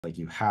like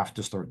you have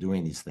to start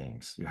doing these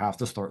things. You have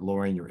to start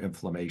lowering your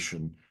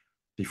inflammation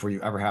before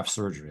you ever have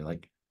surgery.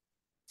 Like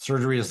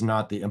surgery is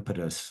not the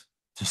impetus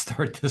to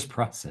start this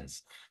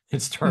process. It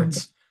Mhm.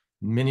 starts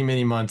many,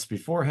 many months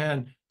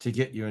beforehand to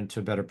get you into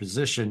a better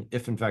position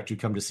if in fact you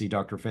come to see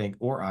Dr. Fink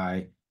or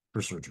I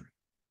for surgery.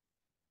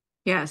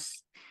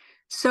 Yes.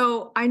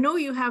 So I know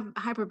you have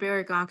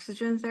hyperbaric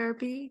oxygen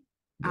therapy.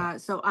 Yeah.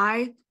 So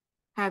I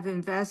have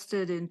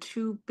invested in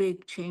two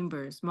big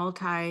chambers,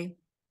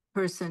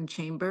 multi-person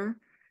chamber.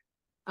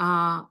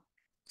 Uh,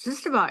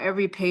 just about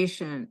every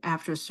patient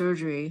after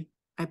surgery,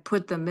 I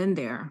put them in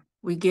there.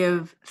 We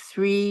give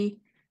three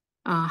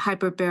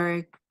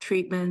hyperbaric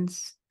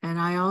treatments, and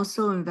I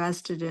also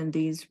invested in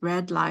these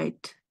red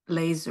light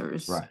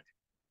lasers Right.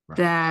 Right.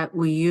 that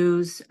we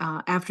use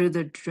after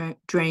the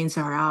drains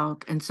are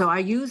out. And so I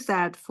use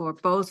that for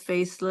both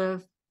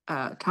facelift,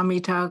 tummy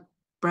tuck,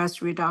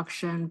 breast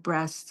reduction,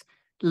 breast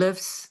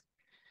lifts,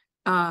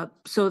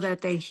 so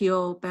that they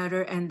heal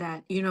better. And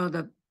that,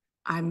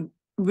 I'm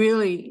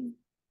really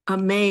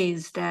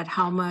amazed at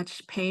how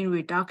much pain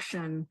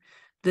reduction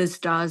this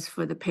does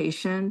for the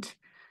patient.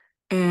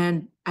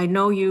 And I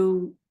know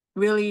you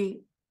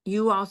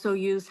also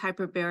use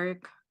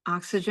hyperbaric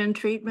oxygen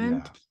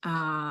treatment. Yeah.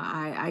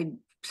 I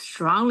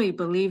strongly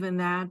believe in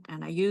that,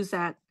 and I use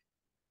that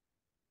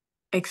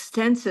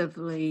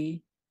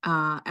extensively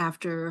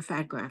after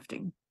fat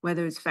grafting,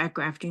 whether it's fat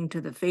grafting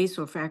to the face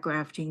or fat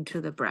grafting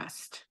to the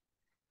breast.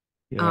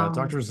 Yeah, Um,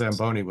 Dr.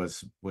 Zamboni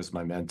was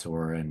my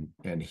mentor,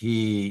 and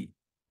he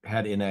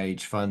had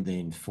NIH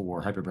funding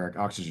for hyperbaric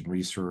oxygen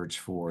research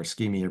for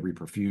ischemia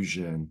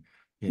reperfusion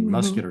in mhm.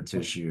 muscular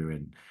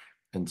tissue.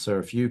 And so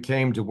if you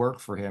came to work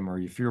for him or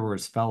if you were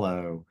his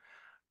fellow,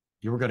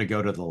 you were going to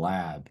go to the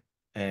lab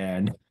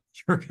and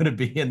you're going to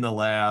be in the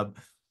lab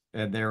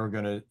and they were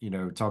going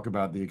to, talk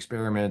about the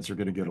experiments, you're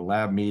going to go to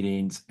lab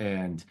meetings.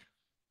 And,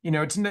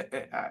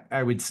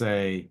 I would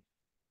say,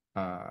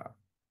 uh,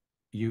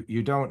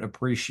 you don't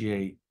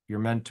appreciate your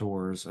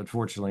mentors,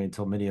 unfortunately,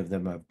 until many of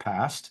them have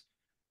passed.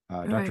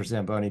 All Dr. right.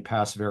 Zamboni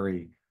passed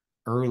very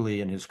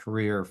early in his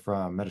career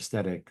from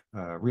metastatic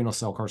renal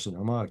cell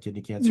carcinoma,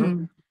 kidney cancer,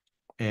 Mm.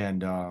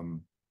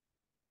 and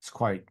it's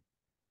quite.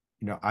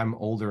 I'm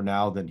older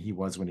now than he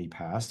was when he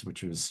passed,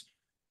 which was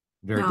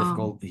very Um,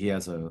 difficult. He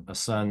has a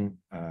son,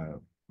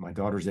 my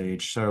daughter's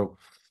age, so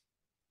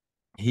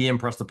he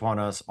impressed upon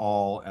us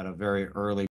all at a very early